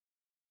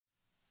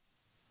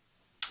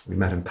We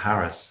met in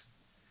Paris.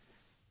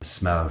 The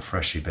smell of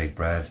freshly baked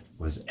bread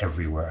was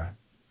everywhere.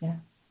 Yeah.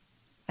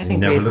 I think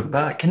never looked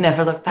back. Can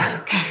never look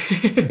back.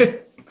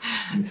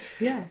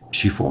 Yeah.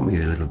 She fought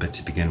me a little bit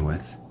to begin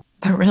with.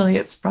 But really,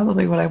 it's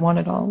probably what I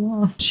wanted all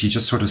along. She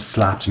just sort of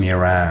slapped me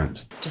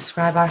around.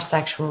 Describe our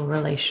sexual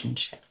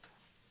relationship.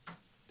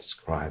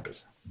 Describe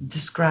it.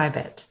 Describe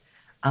it.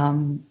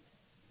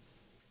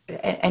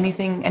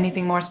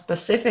 Anything more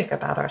specific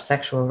about our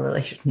sexual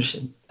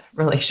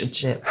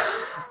relationship?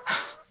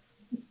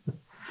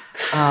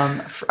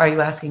 Are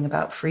you asking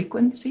about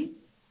frequency?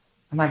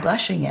 Am I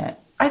blushing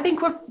yet? I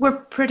think we're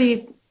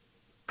pretty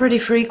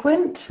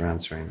frequent. You're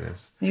answering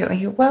this.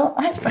 Well,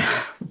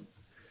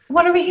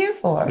 what are we here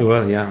for?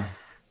 Well, yeah.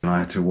 I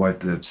had to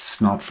wipe the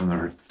snot from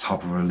the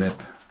top of her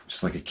lip,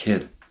 just like a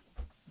kid.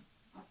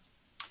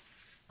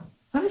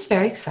 That was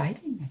very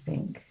exciting, I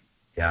think.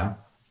 Yeah.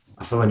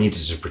 I felt I needed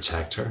to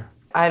protect her.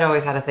 I'd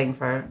always had a thing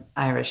for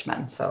Irish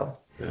men, so...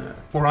 Yeah.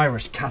 We're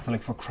Irish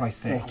Catholic, for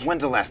Christ's sake.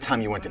 When's the last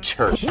time you went to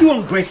church? You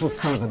ungrateful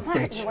son of a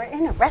bitch. We're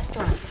in a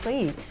restaurant,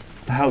 please.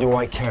 The hell do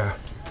I care?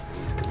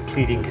 It's a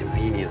complete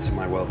inconvenience to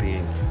my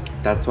well-being.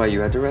 That's why you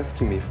had to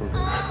rescue me from her.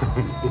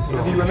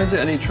 Have you run into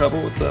any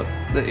trouble with the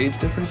age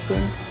difference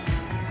thing?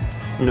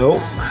 No,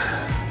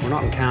 we're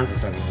not in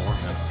Kansas anymore.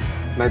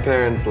 My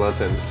parents love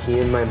him. He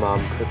and my mom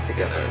cook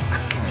together.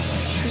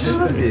 She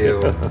loves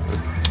you.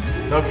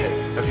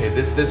 Okay,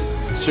 this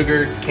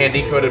sugar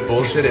candy coated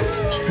bullshit, it's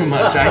too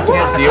much. I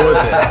can't deal with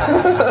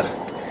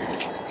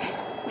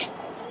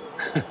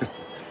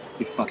it.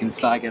 You fucking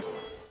faggot.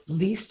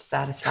 Least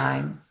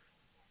satisfying.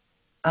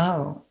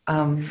 Oh,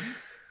 I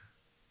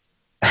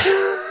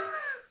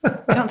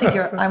don't think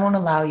I won't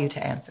allow you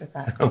to answer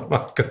that. I'm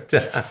not going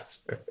to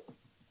answer.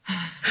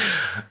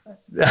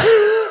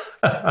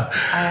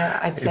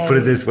 I'd say... Put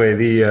it this way,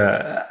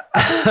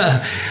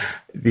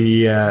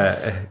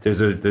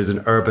 there's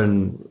an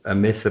urban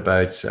myth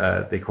about,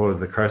 they call it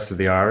the curse of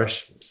the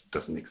Irish. It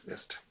doesn't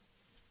exist.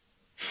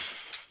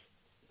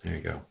 There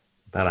you go.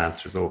 That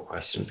answers all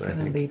questions, I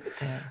think. Leave it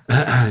there.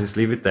 Just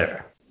leave it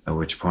there. At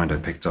which point I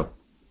picked up,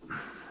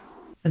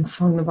 And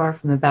swung the bar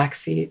from the back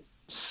seat.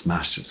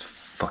 smashed his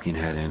fucking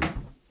head in.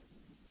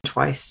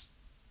 Twice.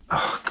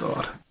 Oh,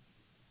 God.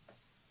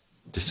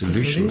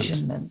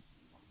 Disillusionment.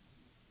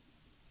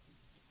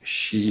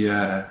 She,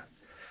 in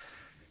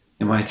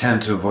my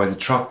attempt to avoid the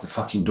truck, the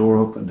fucking door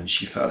opened and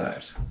she fell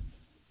out.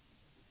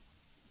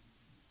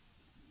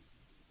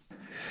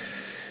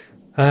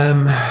 I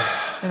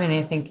mean,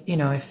 I think,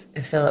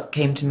 if Philip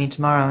came to me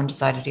tomorrow and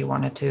decided he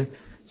wanted to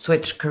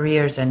switch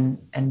careers and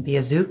be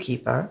a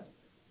zookeeper,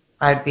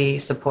 I'd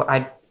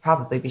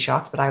probably be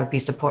shocked, but I would be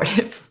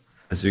supportive.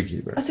 A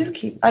zookeeper. A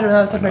zookeeper. I don't know.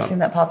 That's the first thing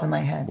that popped in my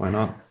head. Why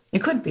not?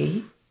 It could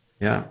be.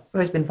 Yeah. I've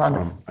always been fond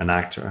of. An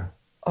actor.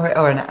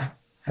 Or an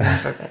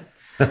actor.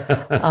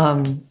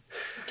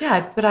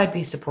 Yeah, but I'd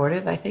be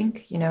supportive, I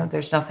think.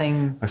 There's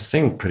nothing... I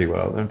sing pretty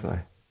well, don't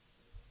I?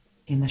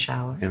 In the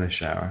shower. In the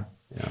shower,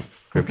 yeah.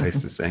 Great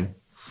place to sing.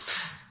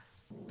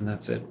 And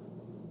that's it.